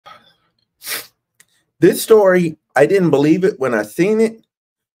This story, I didn't believe it when I seen it,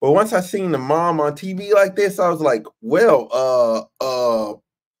 but once I seen the mom on TV like this, I was like, well,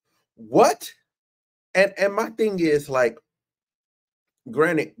 what? And my thing is like,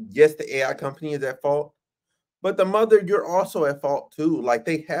 granted, yes, the AI company is at fault, but the mother, you're also at fault too. Like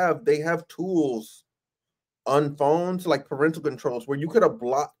they have tools on phones like parental controls where you could have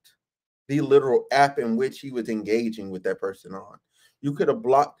blocked the literal app in which he was engaging with that person on. You could have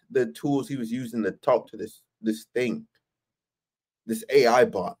blocked the tools he was using to talk to this thing, this AI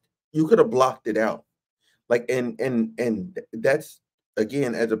bot. You could have blocked it out. Like and that's,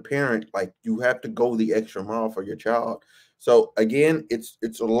 again, as a parent, like you have to go the extra mile for your child. So again, it's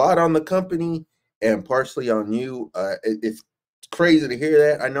a lot on the company and partially on you. It's crazy to hear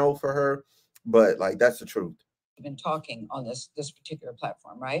that, I know, for her, but like that's the truth. Been talking on this particular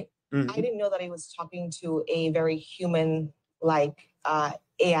platform, right? I didn't know that he was talking to a very human like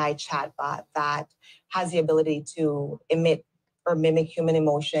AI chatbot that has the ability to emit or mimic human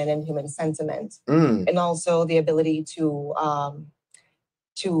emotion and human sentiment, and also the ability to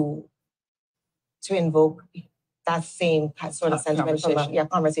invoke that same sort of sentiment from a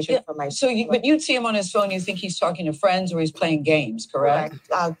conversation from my. So, but you'd see him on his phone. You think he's talking to friends or he's playing games, correct?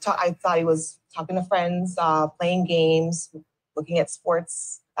 I thought he was talking to friends, playing games, looking at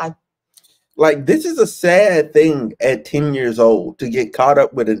sports. Like, this is a sad thing at 10 years old to get caught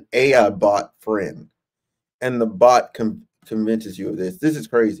up with an AI bot friend, and the bot convinces you of this. This is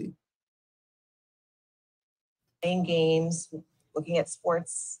crazy. Playing games, looking at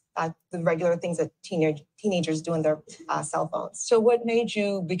sports, the regular things that teenagers do on their cell phones. So what made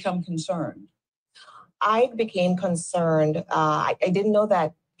you become concerned? I became concerned. I didn't know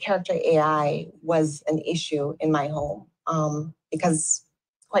that character AI was an issue in my home because,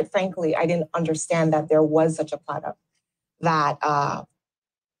 quite frankly, I didn't understand that there was such a product, that a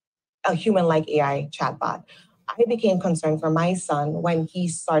human-like AI chatbot. I became concerned for my son when he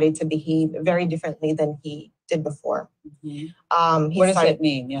started to behave very differently than he did before. What does that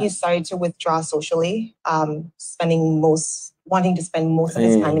mean? He started to withdraw socially, wanting to spend most of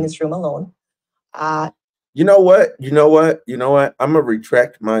his time in his room alone. You know what? I'm gonna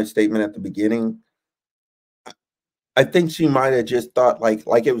retract my statement at the beginning. I think she might have just thought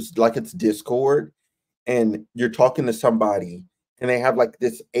like it was like it's Discord, and you're talking to somebody, and they have like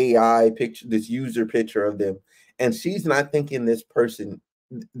this AI picture, this user picture of them, and she's not thinking this person,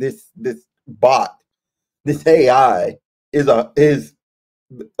 this bot, this AI is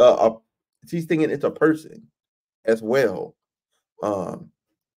she's thinking it's a person as well.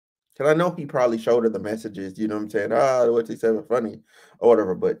 Cause I know he probably showed her the messages, you know what I'm saying? What's he saying funny or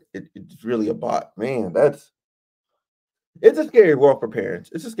whatever, but it's really a bot. Man, it's a scary world for parents.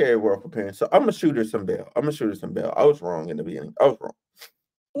 It's a scary world for parents. So I'm gonna shoot her some bail. I was wrong in the beginning. I was wrong.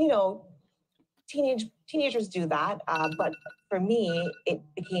 You know, teenagers do that, but for me, it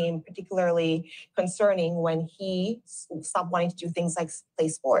became particularly concerning when he stopped wanting to do things like play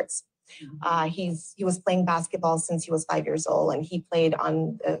sports. He was playing basketball since he was 5 years old, and he played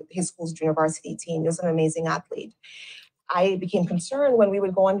on his school's junior varsity team. He was an amazing athlete. I became concerned when we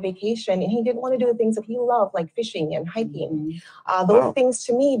would go on vacation and he didn't want to do the things that he loved, like fishing and hiking. Those things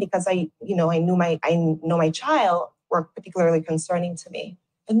to me, because I know my child, were particularly concerning to me.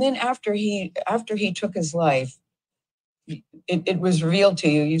 And then after he took his life, it was revealed to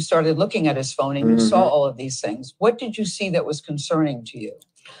you. You started looking at his phone and you saw all of these things. What did you see that was concerning to you?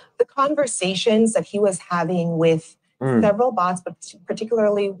 The conversations that he was having with several bots, but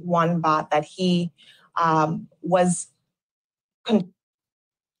particularly one bot that he was.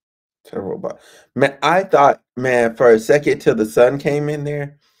 Terrible bot. Man, I thought, man, for a second till the sun came in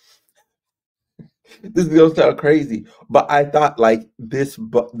there. This is gonna sound crazy, but I thought like this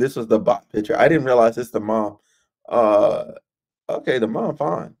was the bot picture. I didn't realize it's the mom. Okay, the mom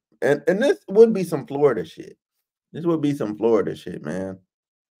fine, and this would be some Florida shit. This would be some Florida shit, man.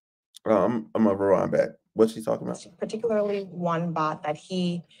 I'm gonna rewind back. What's she talking about? Particularly one bot that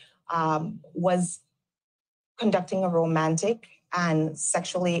he was conducting a romantic and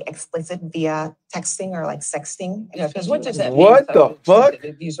sexually explicit via texting or like sexting. Yeah, because what does that mean? What the fuck?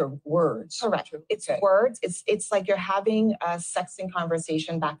 These are words. Correct. It's words. It's like you're having a sexting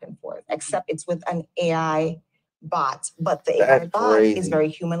conversation back and forth, except it's with an AI bot. But the AI bot is very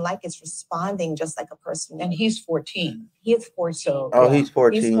human-like. It's responding just like a person. And he's 14. He is 14. He's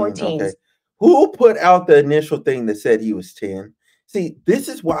 14. He's 14. Okay. Who put out the initial thing that said he was 10? See, this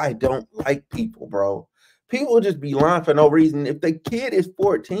is why I don't like people, bro. People just be lying for no reason. If the kid is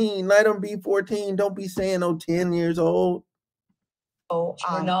 14, let them be 14. Don't be saying 10 years old. So,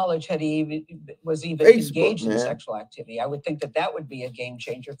 To your knowledge, had he was even Facebook, engaged in man. sexual activity, I would think that would be a game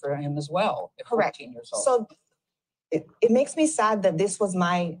changer for him as well. At Correct. 14 years old. So it makes me sad that this was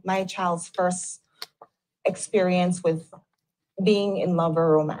my child's first experience with being in love or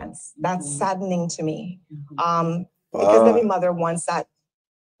romance. That's saddening to me. Because every mother wants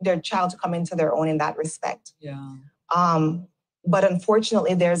their child to come into their own in that respect. Yeah. But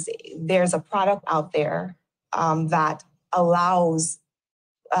unfortunately, there's a product out there that allows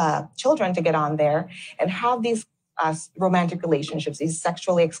children to get on there and have these romantic relationships, these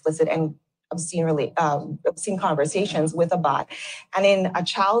sexually explicit and obscene conversations with a bot. And in a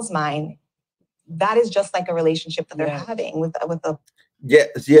child's mind, that is just like a relationship that they're having with a.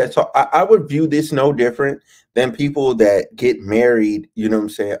 Yes, yeah. So I would view this no different than people that get married, you know what I'm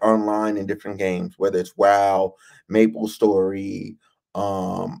saying, online in different games, whether it's WoW, Maple Story,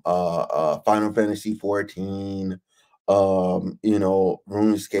 Final Fantasy 14, you know,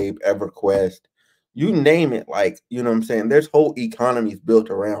 RuneScape, EverQuest, you name it, like, you know what I'm saying? There's whole economies built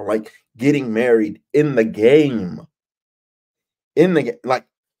around like getting married in the game. Like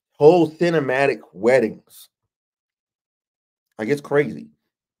whole cinematic weddings. Like it's crazy.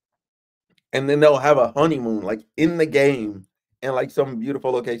 And then they'll have a honeymoon like in the game and like some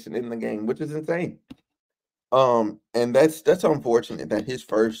beautiful location in the game, which is insane. And that's unfortunate that his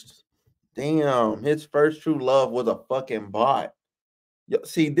first true love was a fucking bot. Yo,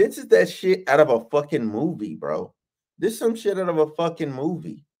 see, this is that shit out of a fucking movie, bro. This is some shit out of a fucking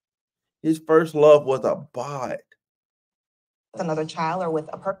movie. His first love was a bot. With another child or with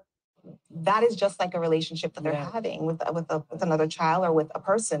a person. That is just like a relationship that they're having with another child or with a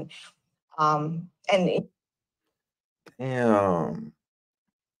person. And damn,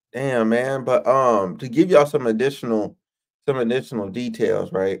 man. But to give y'all some additional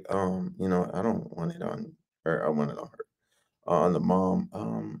details, right? You know, I don't want it on her. I want it on her. On the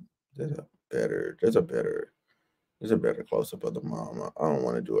mom. There's a better close up of the mom. I don't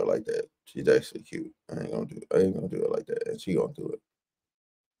want to do it like that. She's actually cute. I ain't gonna do it like that. And she gonna do it.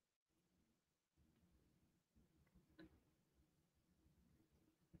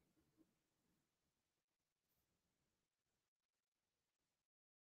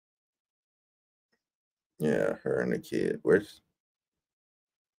 Yeah, her and the kid. Where's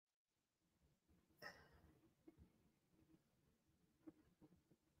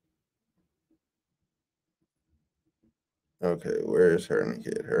okay, where's her and the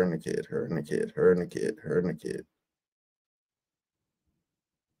kid? Her and the kid, her and the kid, her and the kid, her and the kid.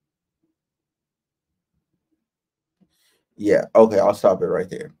 Yeah, okay, I'll stop it right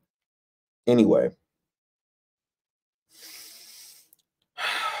there. Anyway.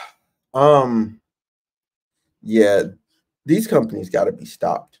 Yeah, these companies gotta be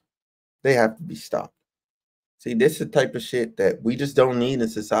stopped. They have to be stopped. See, this is the type of shit that we just don't need in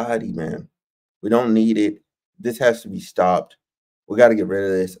society, man. We don't need it. This has to be stopped. We got to get rid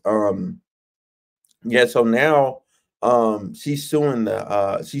of this. Yeah, so now she's suing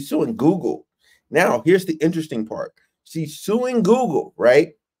Google. Now, here's the interesting part. She's suing Google,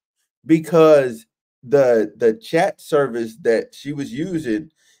 right? Because the chat service that she was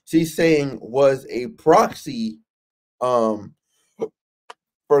using, she's saying was a proxy for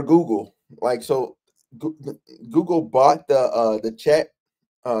Google. Like so Google bought the chat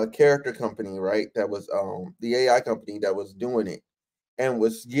character company, right? That was the AI company that was doing it and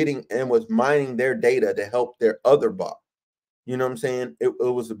was mining their data to help their other bot. You know what I'm saying? It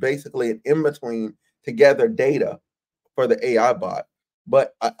was basically an in between to gather data for the AI bot.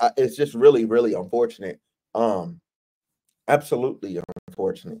 But it's just really, really unfortunate. Absolutely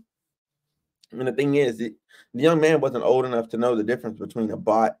unfortunate. And the thing is, the young man wasn't old enough to know the difference between a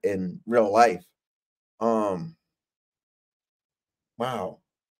bot and real life. Wow.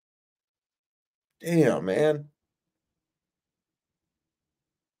 Damn, man.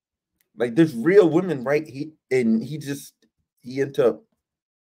 Like there's real women, right? He into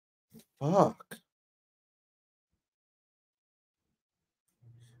fuck.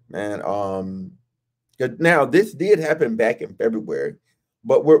 Man, now this did happen back in February,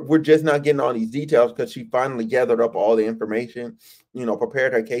 but we're just not getting all these details because she finally gathered up all the information, you know,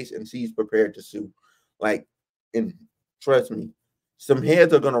 prepared her case, and she's prepared to sue. Like, and trust me, some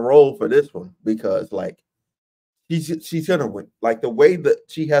heads are gonna roll for this one because like she's gonna win. Like the way that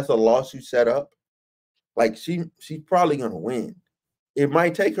she has a lawsuit set up, like she's probably gonna win. It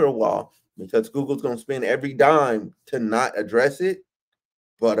might take her a while because Google's gonna spend every dime to not address it,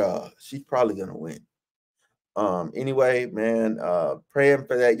 but she's probably gonna win. Anyway, man, praying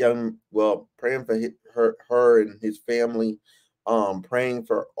for that praying for her and his family, praying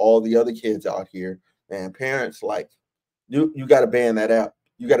for all the other kids out here, man. Parents, like, You got to ban that app.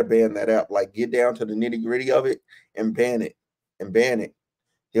 You got to ban that app. Like, get down to the nitty gritty of it and ban it. And ban it.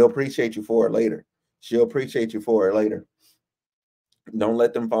 He'll appreciate you for it later. She'll appreciate you for it later. Don't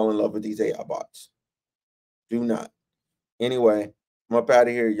let them fall in love with these AI bots. Do not. Anyway, I'm up out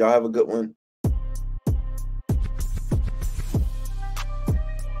of here. Y'all have a good one.